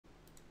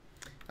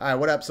Alright,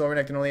 what up?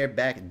 SoloRenektonOnly are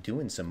back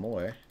doing some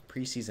more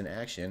preseason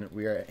action.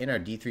 We are in our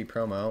D3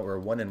 promo. We're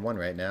 1-1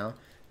 right now.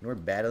 And we're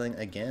battling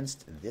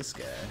against this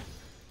guy,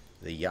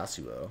 the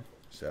Yasuo.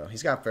 So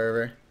he's got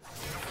fervor.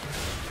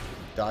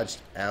 Dodged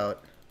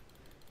out.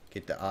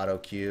 Get the auto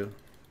Q.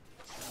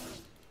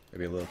 Gotta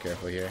be a little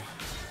careful here.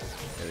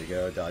 There we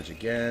go. Dodge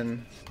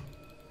again.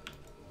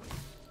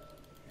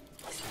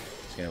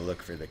 Just gonna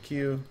look for the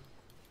Q.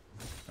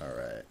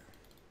 Alright.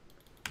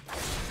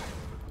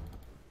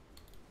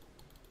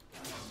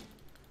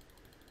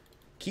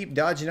 Keep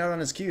dodging out on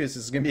his Qs. This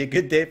is going to be a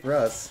good day for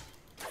us.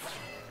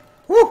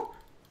 Woo!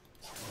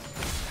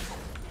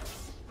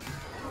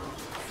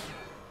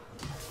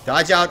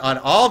 Dodge out on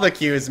all the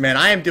Qs, man.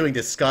 I am doing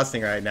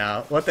disgusting right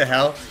now. What the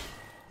hell?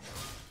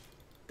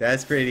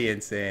 That's pretty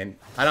insane.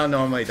 I don't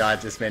normally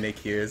dodge this many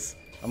Qs.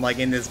 I'm like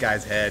in this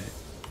guy's head.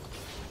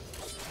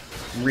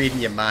 I'm reading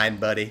your mind,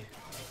 buddy.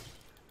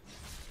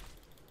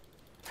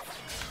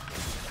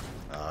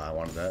 I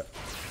wanted that.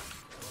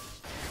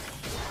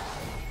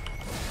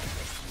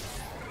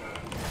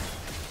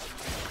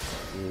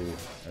 Ooh,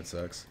 that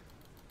sucks.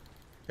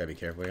 Gotta be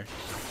careful here.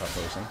 Top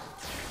potion.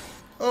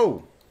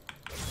 Oh!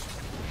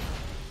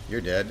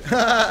 You're dead.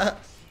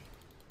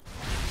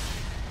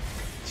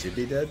 Should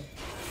be dead.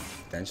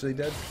 Potentially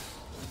dead.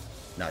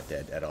 Not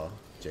dead at all.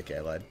 JK,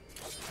 I lied.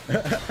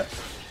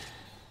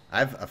 I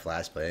have a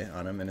flash play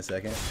on him in a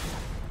second.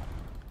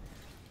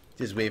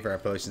 Just wait for our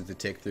potions to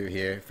tick through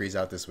here. Freeze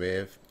out this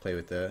wave. Play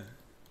with the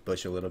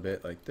bush a little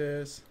bit like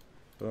this.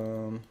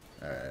 Boom.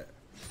 Alright.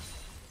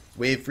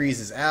 Wave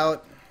freezes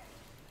out.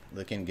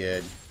 Looking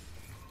good.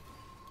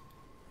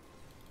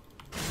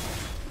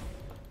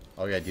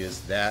 All we gotta do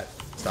is that.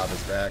 Stop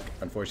his back.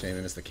 Unfortunately,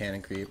 we missed the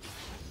cannon creep.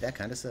 That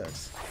kind of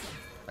sucks.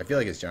 I feel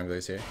like it's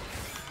junglers here.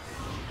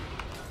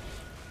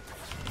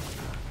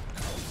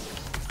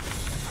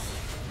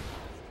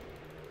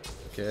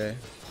 Okay.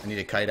 I need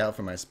a kite out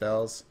for my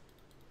spells.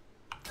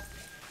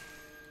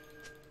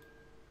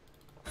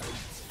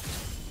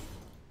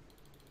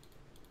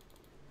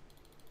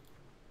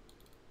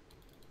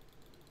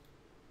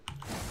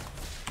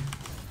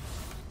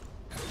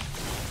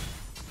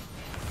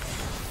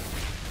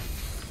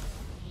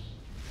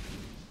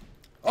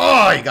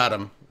 Oh, you got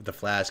him with the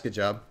flash. Good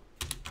job.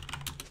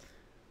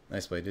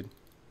 Nice play, dude.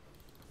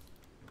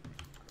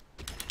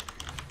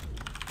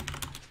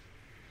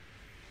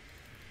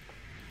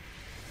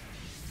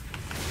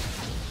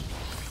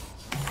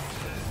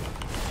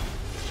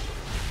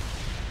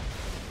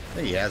 I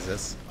think he has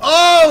this.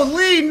 Oh,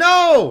 Lee,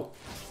 no!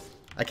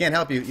 I can't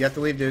help you. You have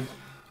to leave, dude.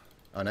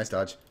 Oh, nice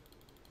dodge.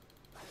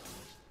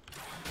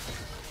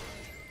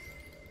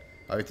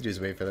 All we have to do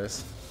is wait for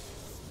this.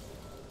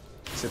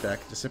 Sit back.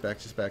 Just sit back.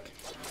 Just back.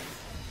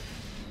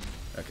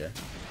 Okay.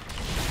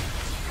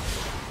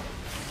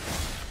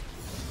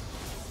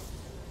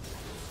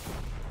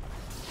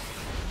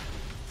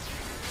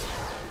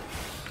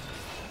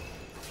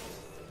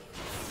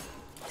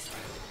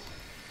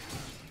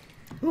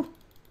 Whew.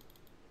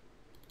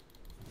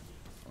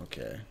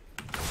 Okay.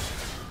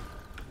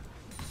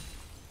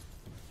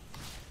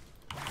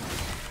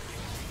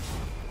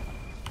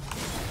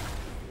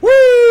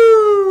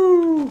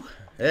 Woo!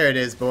 There it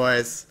is,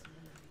 boys.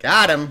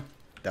 Got him.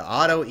 The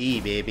auto E,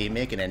 baby.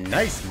 Making it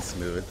nice and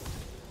smooth.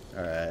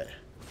 Alright.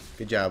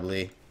 Good job,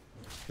 Lee.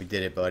 We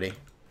did it, buddy.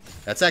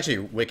 That's actually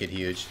wicked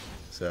huge.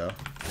 So.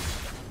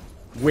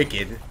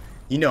 Wicked.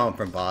 You know I'm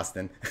from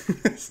Boston.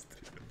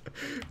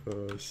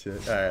 Oh,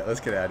 shit. Alright, let's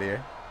get out of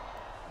here.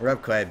 We're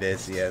up quite a bit,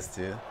 CS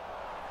too.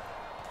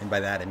 And by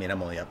that, I mean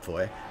I'm only up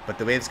 4. But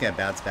the wave's going to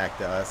bounce back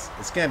to us.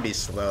 It's going to be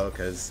slow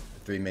because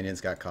 3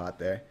 minions got caught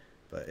there.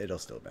 But it'll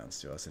still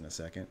bounce to us in a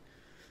second.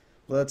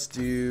 Let's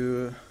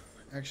do...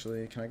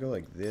 Actually, can I go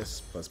like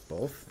this plus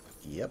both?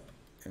 Yep.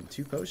 And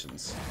 2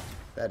 potions.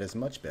 That is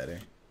much better.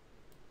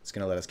 It's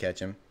going to let us catch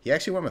him. He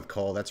actually went with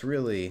Cole. That's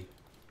really...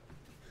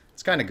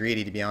 It's kind of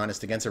greedy, to be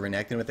honest, against a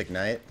Renekton with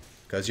Ignite.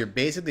 Because you're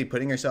basically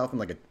putting yourself in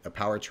like a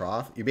power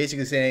trough. You're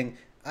basically saying,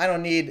 I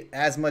don't need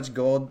as much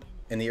gold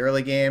in the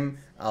early game.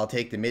 I'll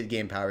take the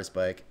mid-game power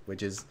spike.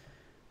 Which is...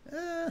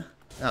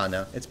 I don't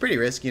know. It's pretty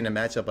risky in a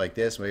matchup like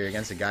this where you're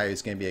against a guy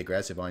who's going to be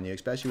aggressive on you,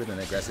 especially with an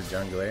aggressive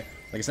jungler.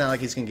 Like, it's not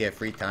like he's going to get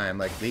free time.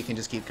 Like, Lee can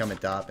just keep coming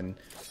top and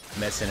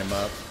messing him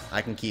up.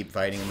 I can keep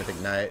fighting him with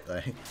Ignite.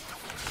 Like,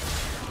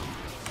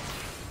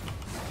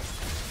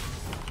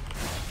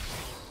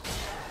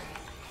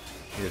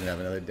 he doesn't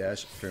have another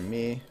dash for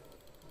me.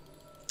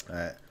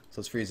 Alright, so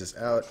let's freeze this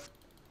out.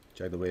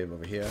 Drag the wave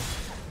over here.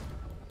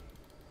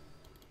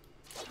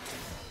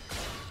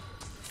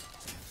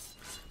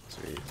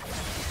 Sweet.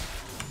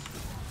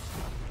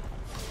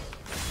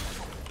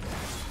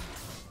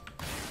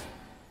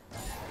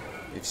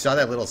 If you saw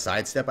that little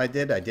sidestep I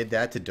did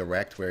that to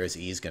direct where his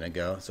E is going to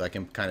go. So I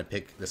can kind of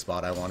pick the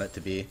spot I want it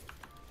to be. It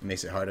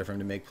makes it harder for him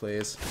to make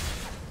plays.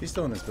 He's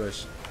still in this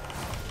bush.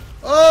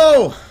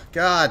 Oh!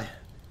 God!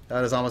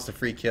 That was almost a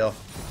free kill.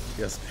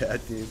 Feels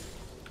bad, dude.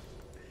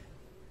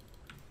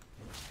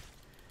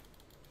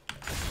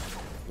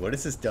 What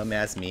is this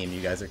dumbass meme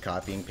you guys are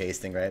copying,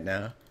 pasting right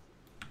now?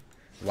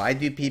 Why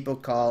do people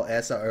call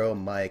SRO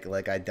Mike?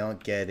 Like, I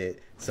don't get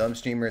it. Some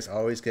streamers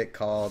always get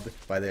called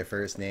by their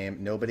first name.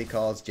 Nobody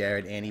calls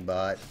Jared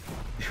Antibot.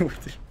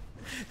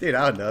 Dude,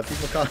 I don't know.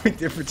 People call me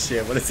different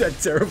shit. What is that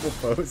terrible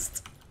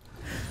post?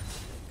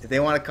 If they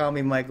want to call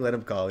me Mike, let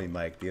them call me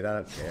Mike, dude. I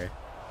don't care.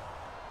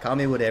 Call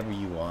me whatever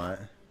you want.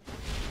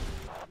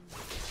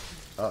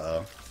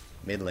 Uh-oh.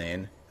 Mid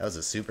lane. That was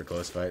a super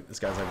close fight. This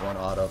guy's like one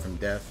auto from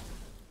death.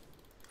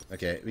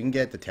 Okay, we can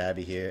get the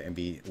Tabby here and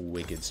be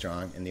wicked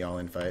strong in the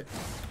all-in fight.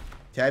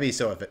 Tabby's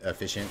so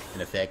efficient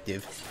and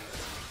effective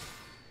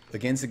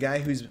against a guy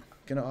who's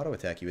gonna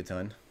auto-attack you a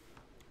ton.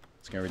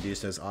 It's gonna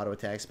reduce those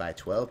auto-attacks by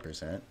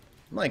 12%.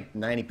 I'm like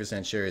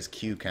 90% sure his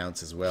Q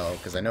counts as well,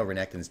 because I know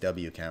Renekton's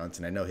W counts,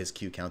 and I know his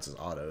Q counts as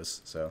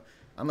autos, so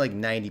I'm like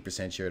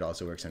 90% sure it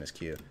also works on his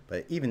Q.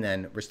 But even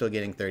then, we're still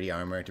getting 30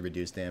 armor to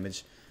reduce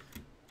damage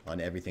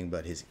on everything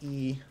but his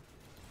E.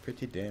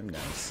 Pretty damn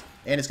nice.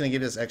 And it's going to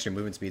give us extra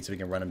movement speed so we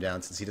can run him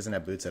down since he doesn't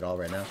have boots at all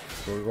right now.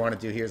 What we want to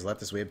do here is let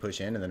this wave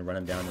push in and then run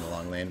him down in the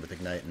long lane with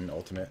Ignite and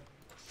Ultimate.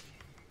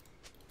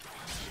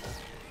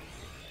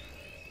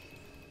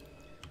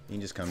 You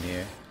can just come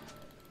here.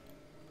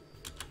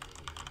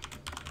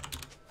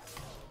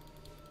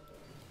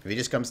 If he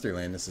just comes through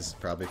lane, this is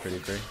probably pretty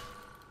free.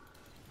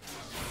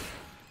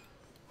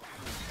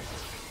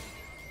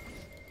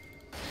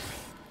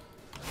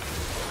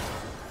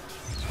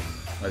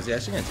 Oh, is he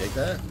actually going to take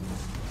that?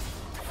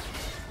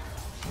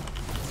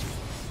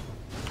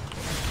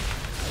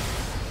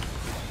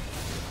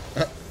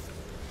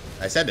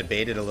 I just had to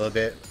bait it a little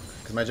bit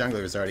because my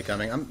jungler was already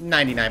coming. I'm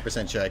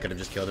 99% sure I could have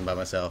just killed him by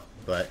myself,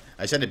 but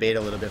I just had to bait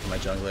a little bit for my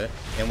jungler.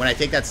 And when I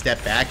take that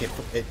step back, it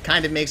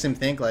kind of makes him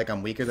think like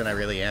I'm weaker than I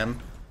really am.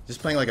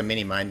 Just playing like a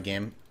mini mind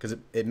game because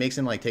it makes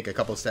him like take a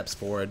couple steps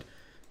forward.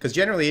 Because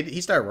generally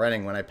he started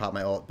running when I pop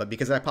my ult, but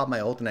because I pop my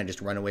ult and I just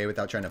run away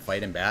without trying to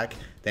fight him back,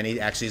 then he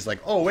actually is like,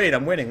 oh wait,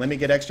 I'm winning, let me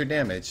get extra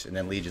damage, and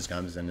then Lee just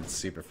comes and it's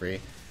super free.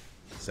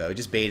 So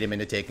just bait him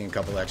into taking a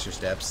couple extra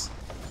steps.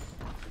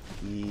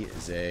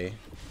 Easy.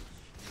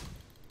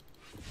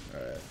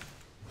 Alright.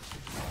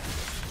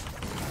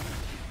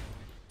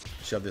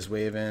 Shove this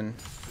wave in.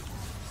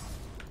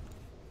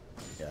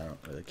 Yeah, I don't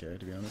really care,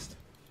 to be honest.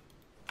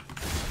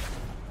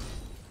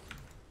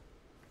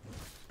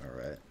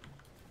 Alright.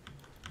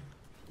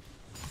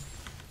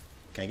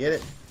 Can I get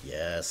it?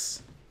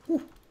 Yes.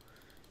 Whew.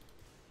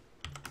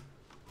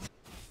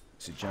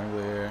 So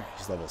jungler,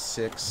 he's level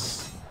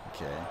 6.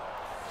 Okay.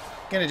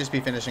 Gonna just be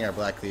finishing our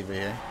Black Cleaver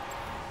here.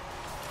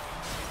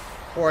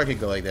 Or I could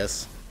go like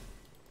this.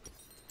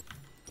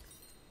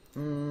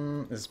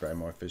 This is probably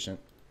more efficient.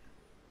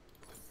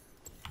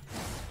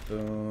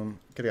 Boom.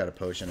 Could've got a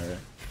potion or a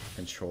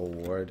control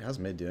ward. How's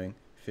mid doing?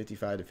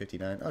 55 to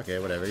 59. Okay,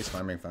 whatever. He's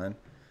farming fine.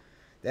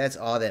 That's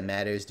all that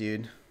matters,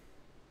 dude.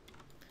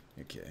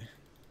 Okay.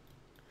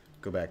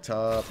 Go back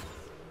top.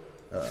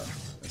 Uh-oh.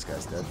 This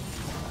guy's dead.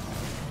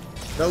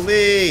 The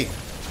Lee!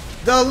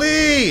 The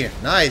Lee!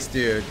 Nice,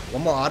 dude.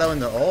 One more auto in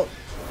the ult.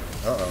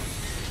 Uh-oh.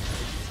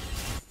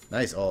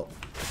 Nice ult.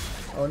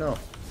 Oh, no.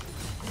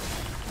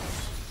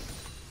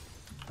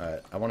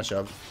 Alright, I want to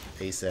shove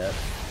ASAP.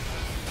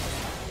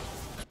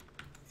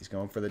 He's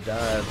going for the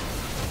dive.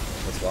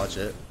 Let's watch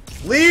it.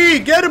 Lee!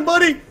 Get him,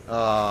 buddy!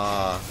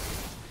 Oh.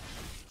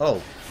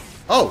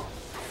 Oh!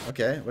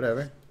 Okay,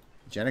 whatever.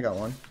 Jenna got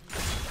one.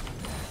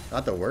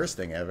 Not the worst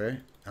thing ever.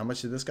 How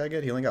much did this guy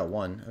get? He only got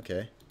one.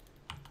 Okay.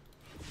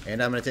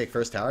 And I'm going to take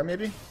first tower,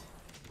 maybe?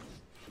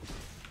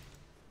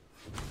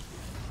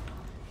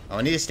 Oh,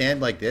 I need to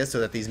stand like this so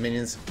that these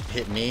minions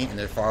hit me and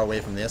they're far away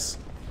from this.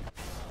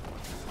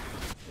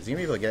 Is he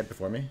going to be able to get it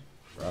before me?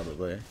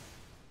 Probably.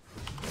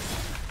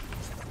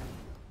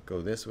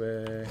 Go this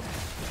way.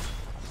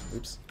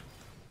 Oops.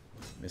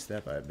 Missed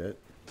that by a bit.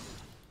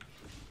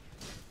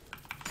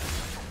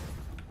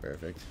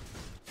 Perfect.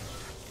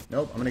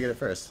 Nope, I'm going to get it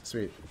first.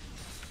 Sweet.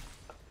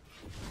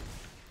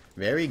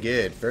 Very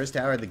good. First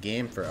tower of the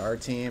game for our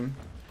team.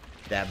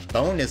 That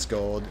bonus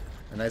gold.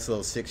 A nice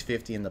little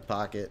 650 in the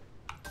pocket.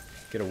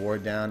 Get a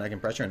ward down. I can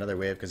pressure another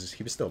wave because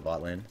he was still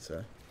bot lane.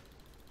 So.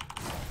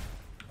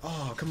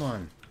 Oh, come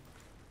on.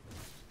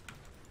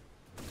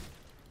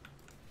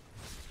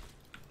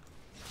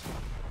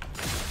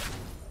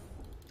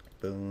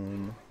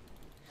 Boom.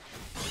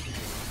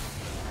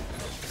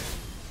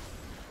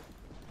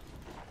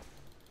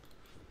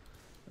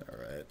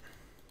 Alright.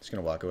 Just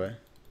gonna walk away.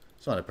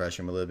 Just want to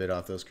pressure him a little bit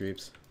off those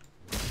creeps.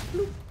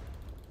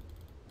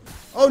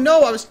 Oh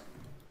no, I was...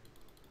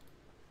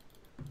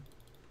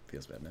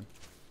 Feels bad, man.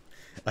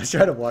 I was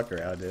trying to walk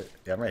around it.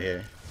 Yeah, I'm right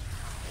here.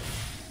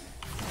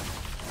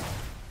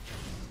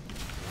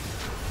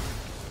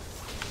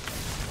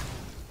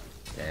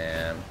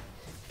 Damn.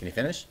 Can you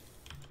finish?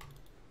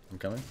 I'm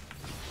coming.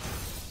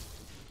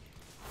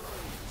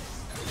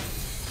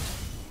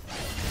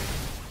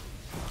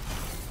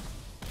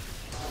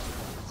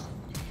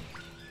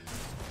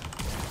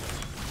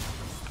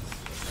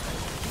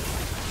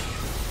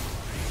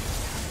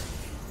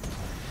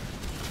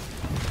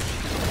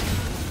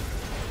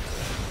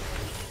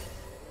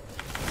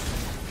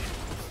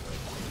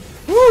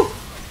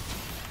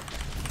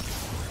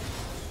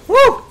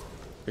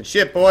 Good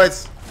shit,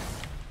 boys.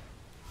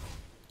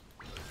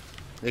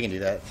 They can do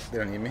that. They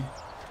don't need me.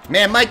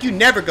 Man, Mike, you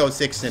never go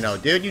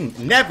 6-0, dude. You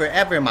never,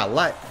 ever in my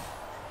life.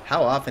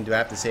 How often do I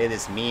have to say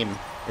this meme?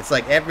 It's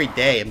like every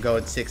day I'm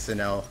going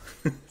 6-0.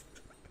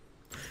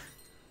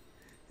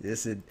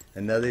 This is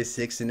another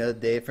 6-0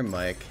 day for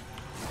Mike.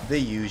 The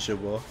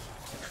usual.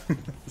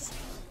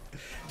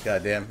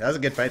 God damn. That was a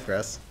good fight for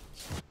us.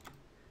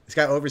 This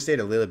guy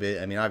overstayed a little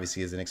bit. I mean,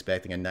 obviously he isn't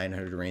expecting a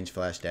 900 range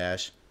flash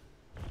dash.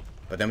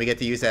 But then we get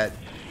to use that.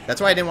 That's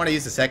why I didn't want to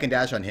use the second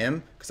dash on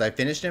him. Because I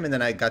finished him and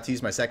then I got to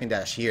use my second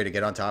dash here to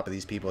get on top of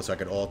these people so I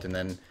could ult. And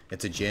then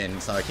it's a Jhin.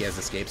 It's not like he has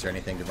escapes or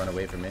anything to run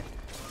away from me.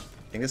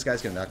 I think this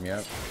guy's going to knock me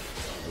out.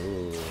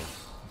 Ooh.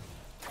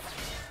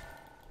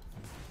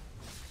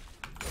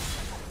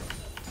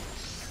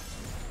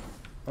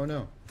 Oh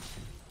no.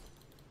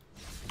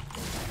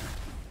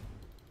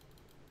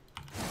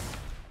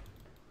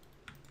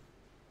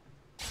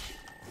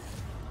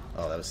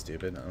 Oh, that was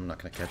stupid. I'm not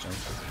going to catch him.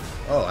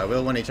 Oh, I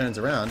will when he turns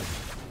around.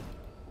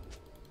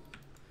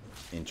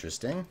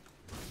 Interesting.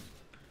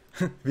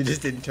 If he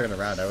just didn't turn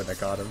around, I wouldn't have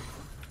caught him.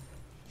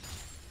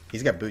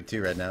 He's got boot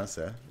too right now,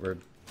 so we're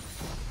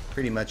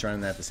pretty much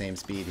running at the same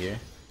speed here.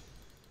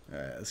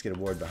 Alright, let's get a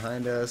ward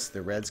behind us.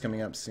 The red's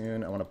coming up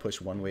soon. I want to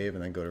push one wave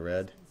and then go to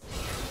red.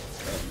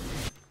 Oh,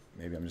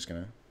 maybe I'm just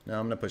going to... No,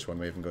 I'm going to push one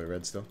wave and go to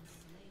red still.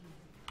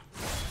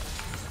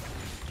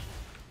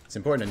 It's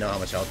important to know how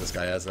much health this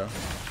guy has, though.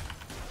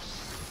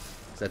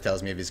 So that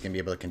tells me if he's going to be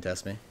able to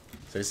contest me.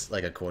 So he's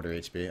like a quarter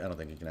HP. I don't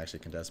think he can actually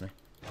contest me.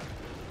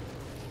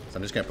 So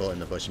I'm just going to pull it in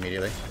the bush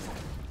immediately.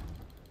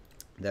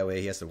 That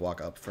way he has to walk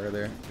up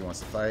further if he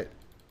wants to fight.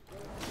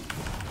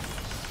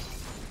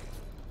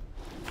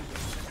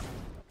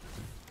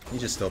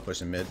 He's just still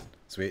pushing mid.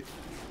 Sweet.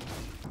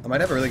 I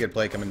might have a really good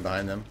play coming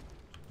behind them.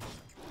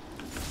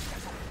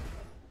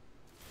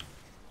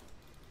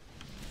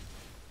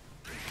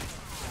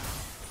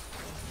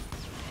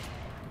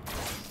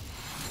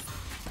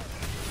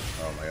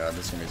 Oh my god,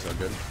 this is going to be so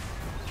good.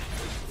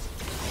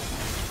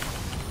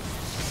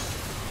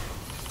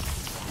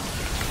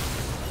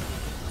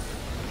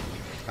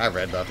 I have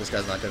red buff. This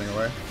guy's not getting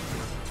away.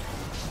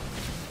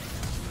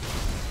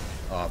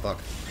 Oh,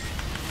 fuck.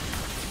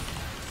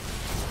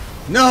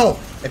 No!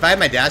 If I had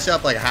my dash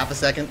up like a half a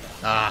second.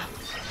 Ah.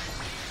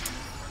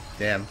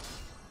 Damn.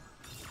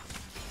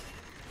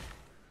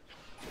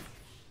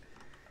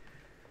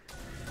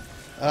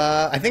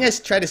 I think I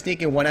tried to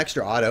sneak in one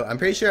extra auto. I'm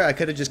pretty sure I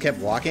could have just kept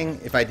walking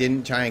if I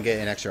didn't try and get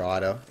an extra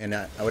auto. And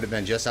I would have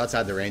been just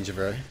outside the range of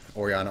a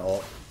Orianna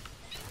ult.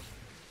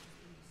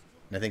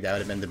 And I think that would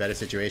have been the better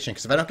situation.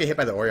 Because if I don't get hit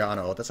by the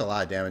Orianna ult, that's a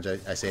lot of damage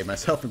I saved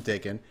myself from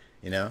taking.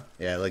 You know?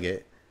 Yeah, look at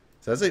it.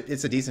 So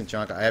it's a decent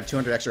chunk. I have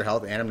 200 extra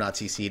health, and I'm not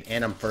CC'd,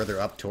 and I'm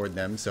further up toward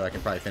them, so I can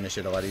probably finish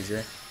it a lot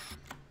easier.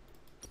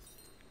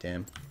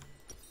 Damn.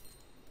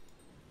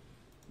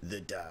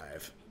 The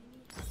dive.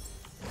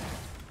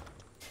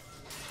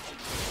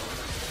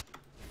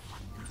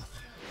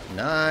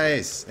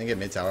 Nice! I can get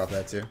mid tower off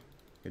that too.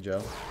 Good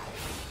job.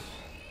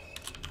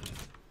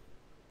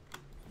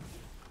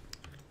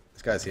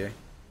 This guy's here.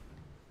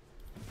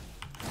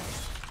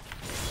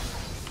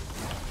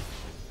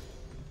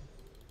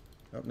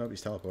 Oh, nope,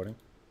 he's teleporting.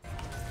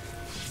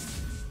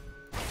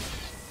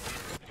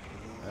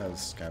 That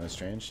was kind of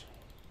strange.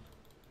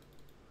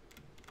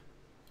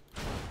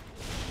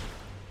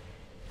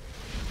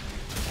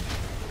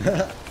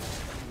 I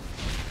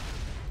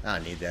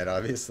don't need that,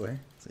 obviously.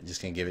 So I'm just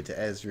gonna give it to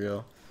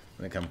Ezreal.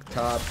 I'm gonna come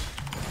top.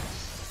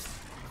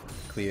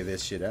 Clear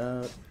this shit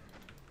out.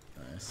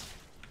 Nice.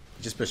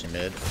 Just pushing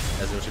mid.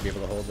 Ezreal should be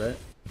able to hold that.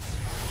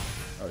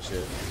 Oh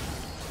shit.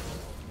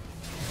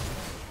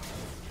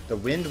 The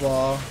wind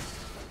wall.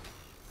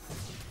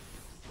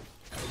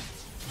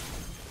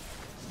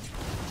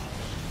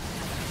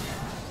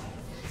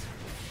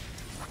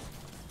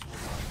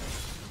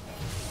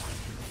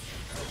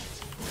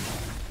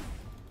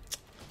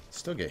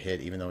 Still get hit,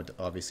 even though it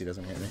obviously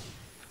doesn't hit me.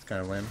 It's kind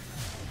of lame.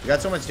 We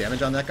got so much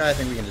damage on that guy, I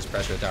think we can just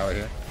pressure a tower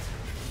here.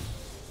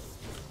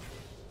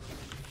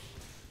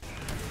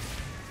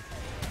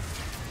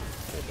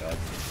 Oh god.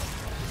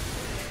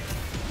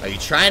 Are you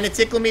trying to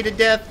tickle me to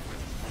death?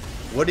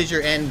 What is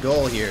your end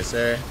goal here,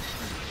 sir?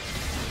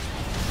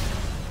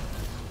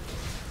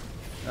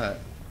 Alright.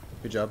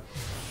 Good job.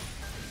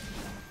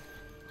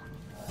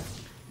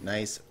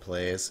 Nice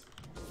plays.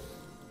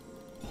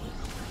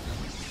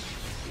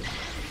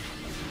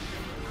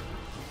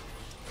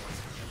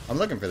 I'm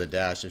looking for the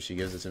dash if she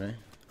gives it to me.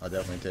 I'll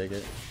definitely take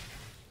it.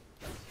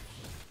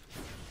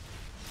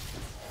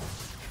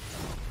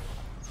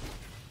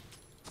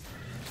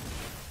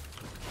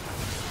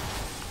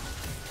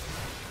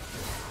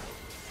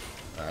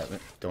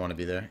 Alright, don't want to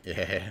be there.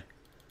 Yeah.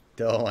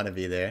 Don't want to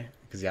be there.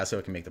 Because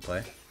Yasuo can make the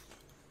play.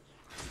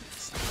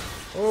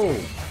 Oh!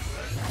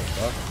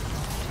 Fuck.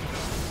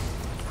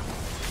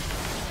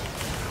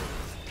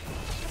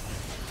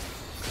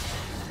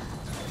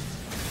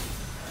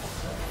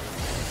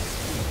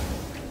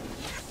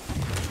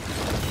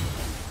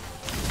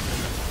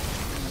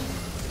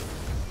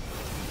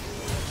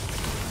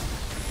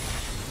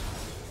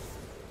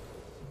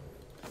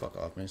 Fuck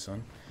off me,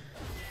 son.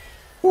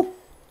 Whew.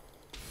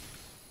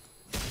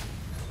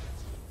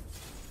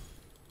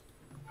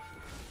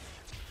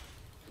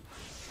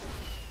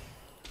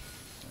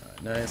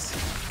 Alright, nice.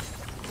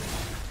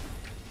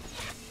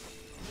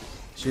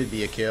 Should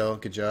be a kill.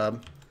 Good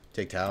job.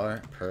 Take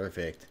tower.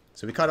 Perfect.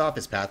 So we cut off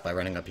his path by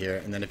running up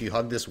here, and then if you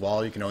hug this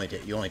wall, you can only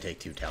take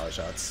 2 tower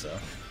shots. So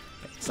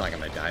it's not like I'm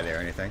gonna die there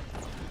or anything.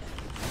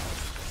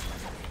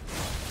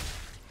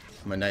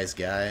 I'm a nice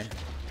guy.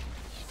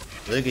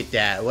 Look at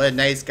that. What a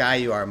nice guy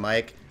you are,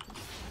 Mike.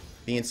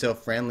 Being so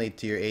friendly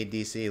to your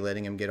ADC,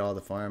 letting him get all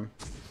the farm.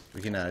 We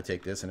can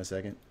take this in a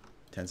second.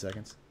 10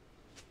 seconds.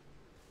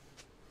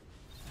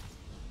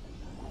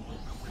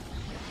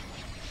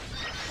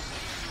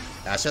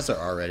 Ash shots are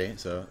already,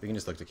 so we can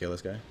just look to kill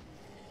this guy.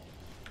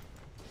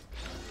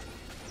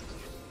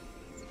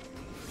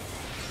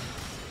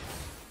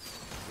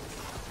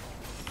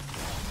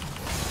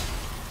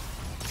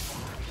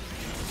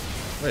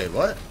 Wait,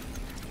 what?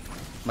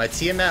 My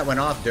Tiamat went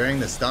off during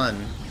the stun.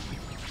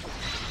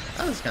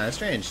 That was kind of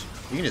strange.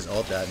 You can just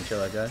ult that and kill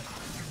that guy.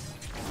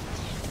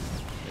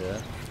 Yeah.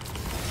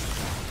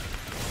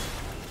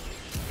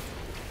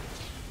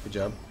 Good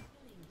job.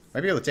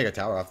 Might be able to take a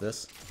tower off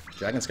this.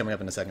 Dragon's coming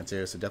up in a second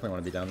too, so definitely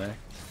want to be down there.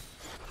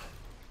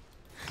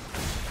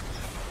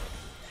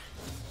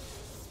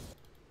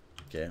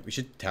 Okay, we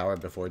should tower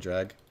before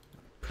drag.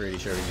 Pretty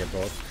sure we can get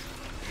both.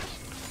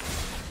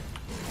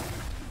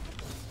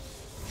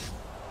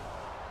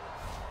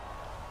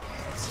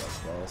 That sucks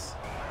balls.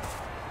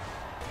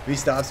 If he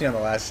stops me on the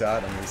last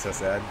shot, I'm gonna be so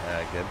sad.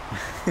 Alright,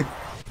 good.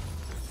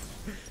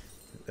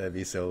 That'd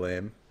be so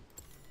lame.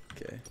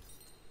 Okay.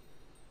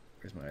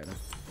 Where's my item?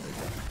 There we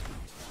go.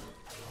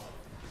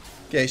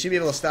 Okay, should be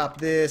able to stop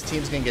this.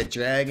 Team's gonna get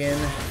dragon.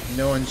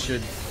 No one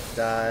should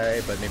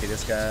die, but maybe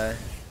this guy.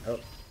 Oh.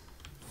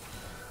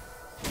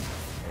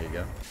 There you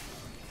go.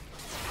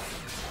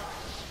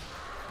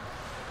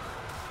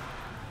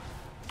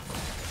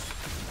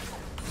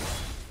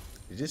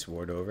 You just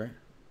ward over.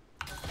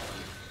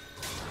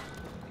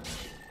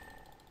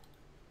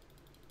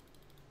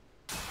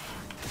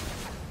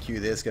 Q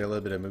this, get a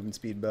little bit of movement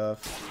speed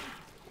buff.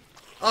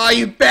 Oh,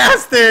 you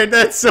bastard!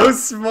 That's so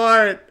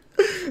smart!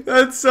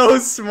 That's so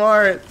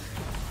smart!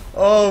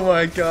 Oh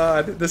my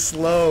god, the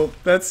slow.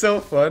 That's so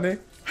funny.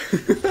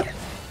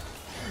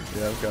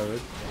 Yeah, I'm coming.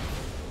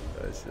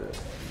 Oh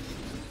shit.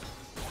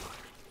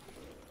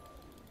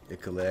 You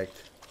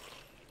collect.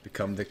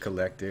 Become the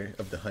collector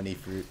of the honey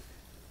fruit.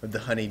 Of the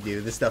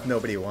honeydew. The stuff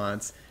nobody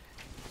wants.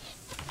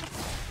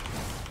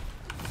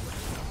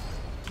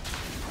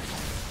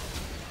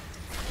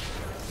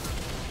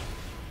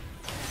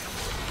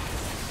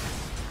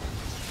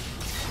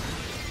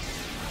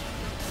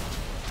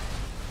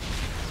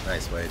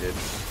 Nice way, dude.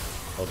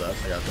 Hold up,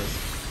 I got this.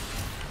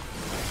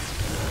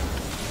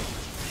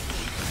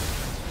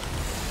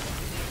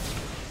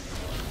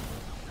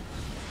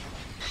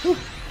 Whew.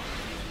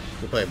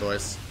 Good play,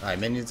 boys. Alright,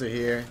 minions are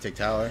here. Take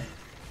tower.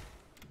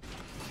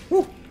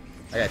 Woo!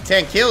 I got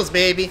 10 kills,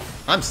 baby!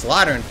 I'm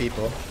slaughtering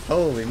people.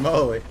 Holy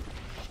moly.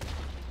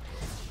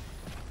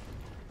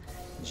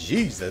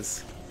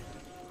 Jesus.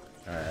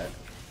 Alright.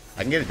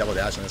 I can get a double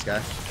dash on this guy.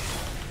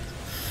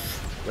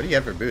 What do you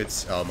have for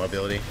boots? Oh,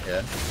 mobility.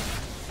 Yeah.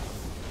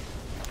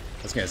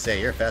 I was gonna say,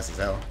 you're fast as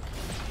hell.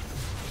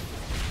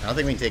 I don't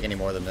think we can take any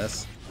more than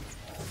this.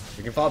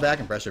 We can fall back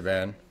and pressure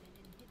ban.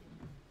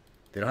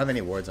 They don't have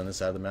any wards on this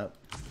side of the map.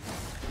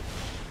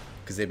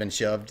 Because they've been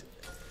shoved.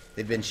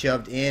 They've been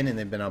shoved in and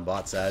they've been on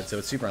bot side, so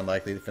it's super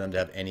unlikely for them to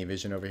have any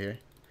vision over here.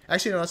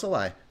 Actually, no, that's a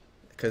lie.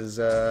 Because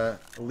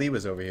Lee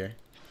was over here.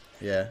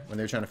 Yeah, when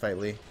they were trying to fight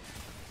Lee.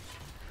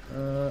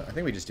 I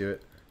think we just do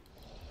it.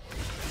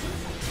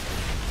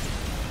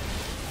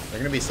 They're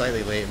gonna be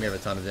slightly late and we have a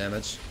ton of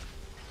damage.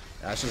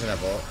 Ash doesn't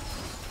have ult.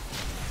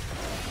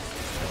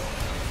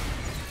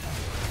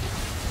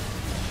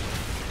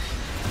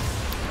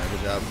 Alright,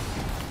 good job.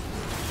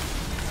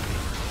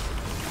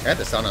 I had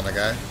the stun on the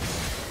guy.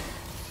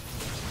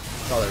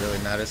 That's all that really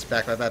matters.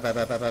 Back, back, back, back,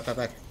 back, back, back,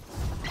 back.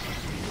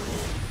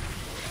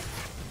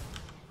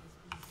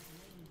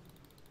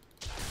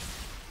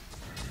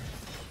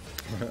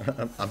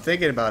 I'm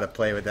thinking about a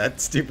play with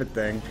that stupid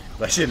thing,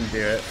 but I shouldn't do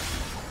it.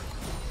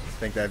 I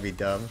think that'd be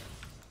dumb.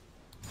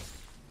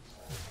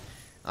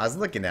 I was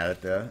looking at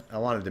it though. I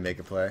wanted to make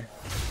a play.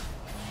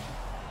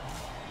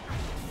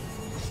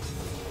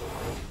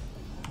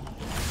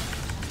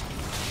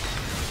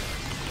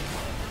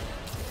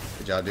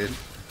 Good job, dude.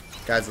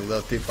 Guy's a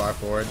little too far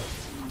forward.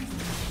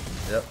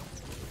 Yep.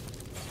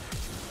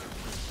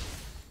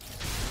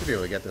 Should be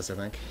able to get this, I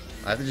think.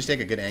 I have to just take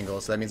a good angle,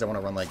 so that means I want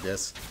to run like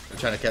this. I'm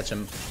trying to catch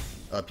him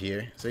up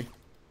here. See?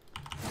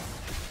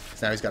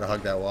 So now he's got to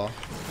hug that wall.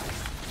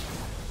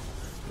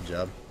 Good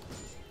job.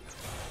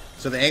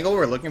 So the angle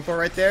we're looking for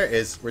right there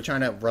is we're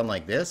trying to run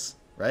like this,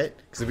 right?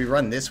 Because if we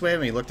run this way and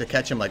we look to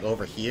catch him like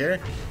over here,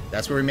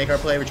 that's where we make our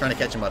play. We're trying to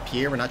catch him up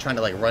here. We're not trying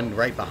to like run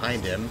right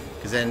behind him,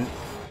 because then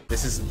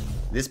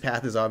this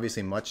path is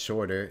obviously much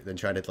shorter than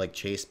trying to like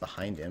chase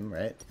behind him,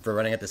 right? If we're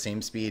running at the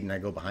same speed and I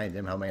go behind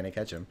him, how am I going to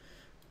catch him?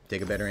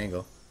 Take a better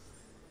angle.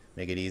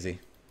 Make it easy.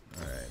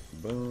 Alright,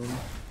 boom.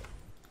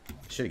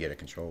 Should get a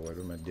control word.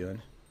 What am I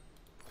doing?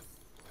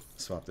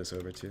 Swap this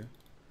over too.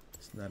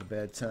 It's not a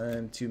bad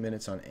time. 2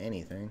 minutes on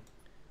anything.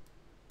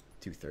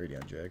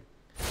 2:30 on drag.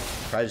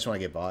 Probably just want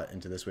to get bot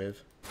into this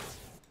wave.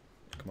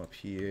 Come up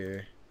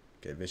here.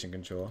 Get vision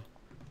control.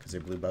 Because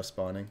they're blue buff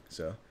spawning.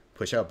 So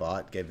push out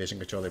bot. Get vision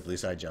control their blue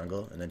side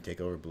jungle. And then take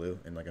over blue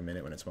in like a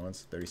minute when it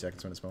spawns. 30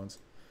 seconds when it spawns.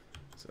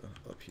 So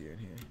up here and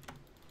here.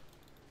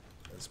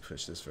 Let's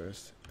push this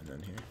first. And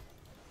then here.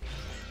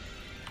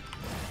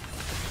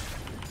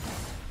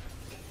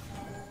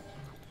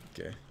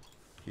 Okay,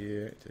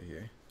 here to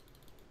here.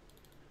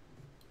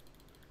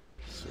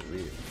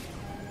 Sweet.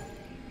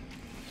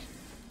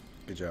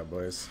 Good job,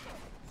 boys.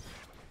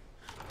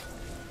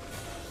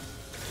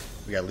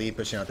 We got Lee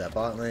pushing out that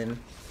bot lane.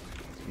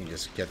 You can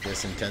just get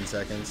this in 10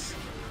 seconds.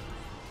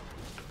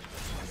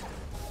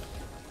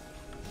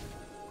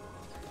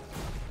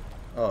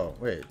 Oh,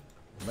 wait.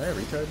 Am I a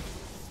retard?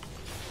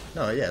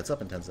 No, yeah, it's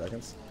up in 10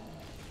 seconds.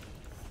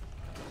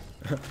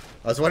 I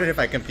was wondering if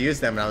I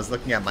confused them and I was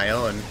looking at my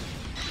own.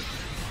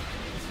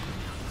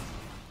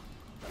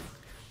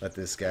 Let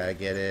this guy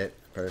get it.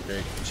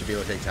 Perfect. We should be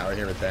able to take tower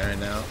here with Baron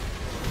now.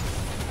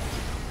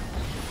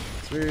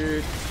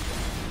 Sweet.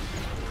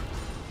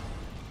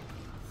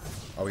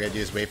 All we gotta do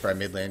is wait for our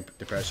mid lane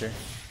to pressure.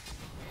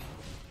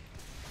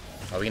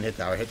 Oh, we can hit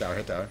tower, hit tower,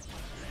 hit tower.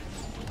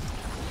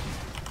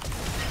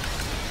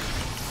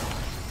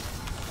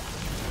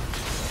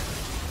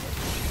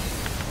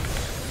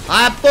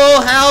 I'm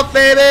full health,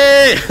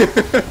 baby!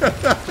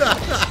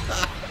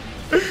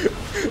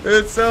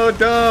 It's so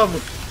dumb.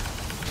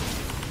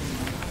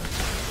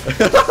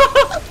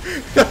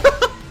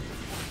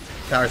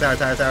 Tower, tower,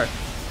 tower, tower.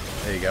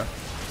 There you go.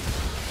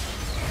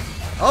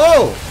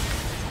 Oh!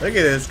 Look at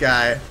this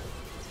guy.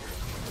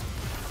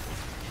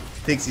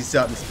 Thinks he's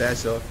something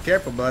special.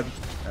 Careful, bud.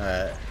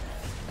 Alright.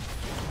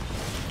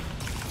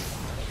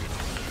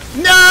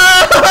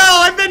 No!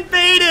 I've been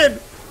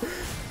baited!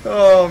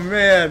 Oh,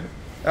 man.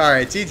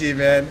 Alright, GG,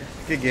 man.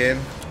 Good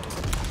game.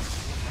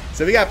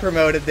 So we got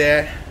promoted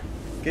there.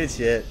 Good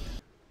shit.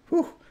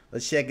 Whew.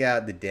 Let's check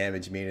out the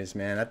damage meters,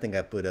 man. I think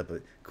I put up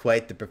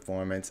quite the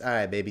performance.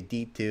 Alright, baby.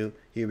 D2.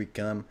 Here we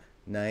come.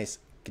 Nice.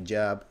 Good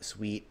job.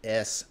 Sweet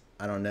S.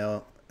 I don't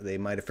know. They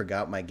might have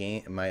forgot my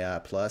game, my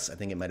plus. I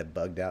think it might have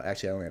bugged out.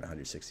 Actually, I only had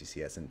 160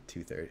 CS in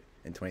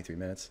 23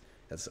 minutes.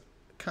 That's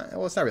kind of,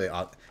 well, it's not really.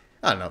 I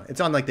don't know.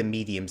 It's on like the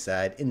medium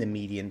side, in the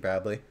median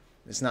probably.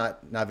 It's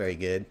not very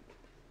good.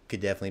 Could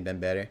definitely been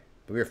better.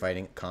 But we were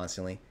fighting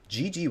constantly.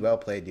 GG, well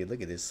played, dude.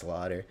 Look at this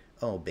slaughter.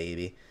 Oh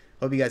baby.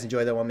 Hope you guys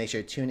enjoyed that one. Make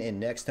sure to tune in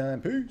next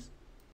time. Peace.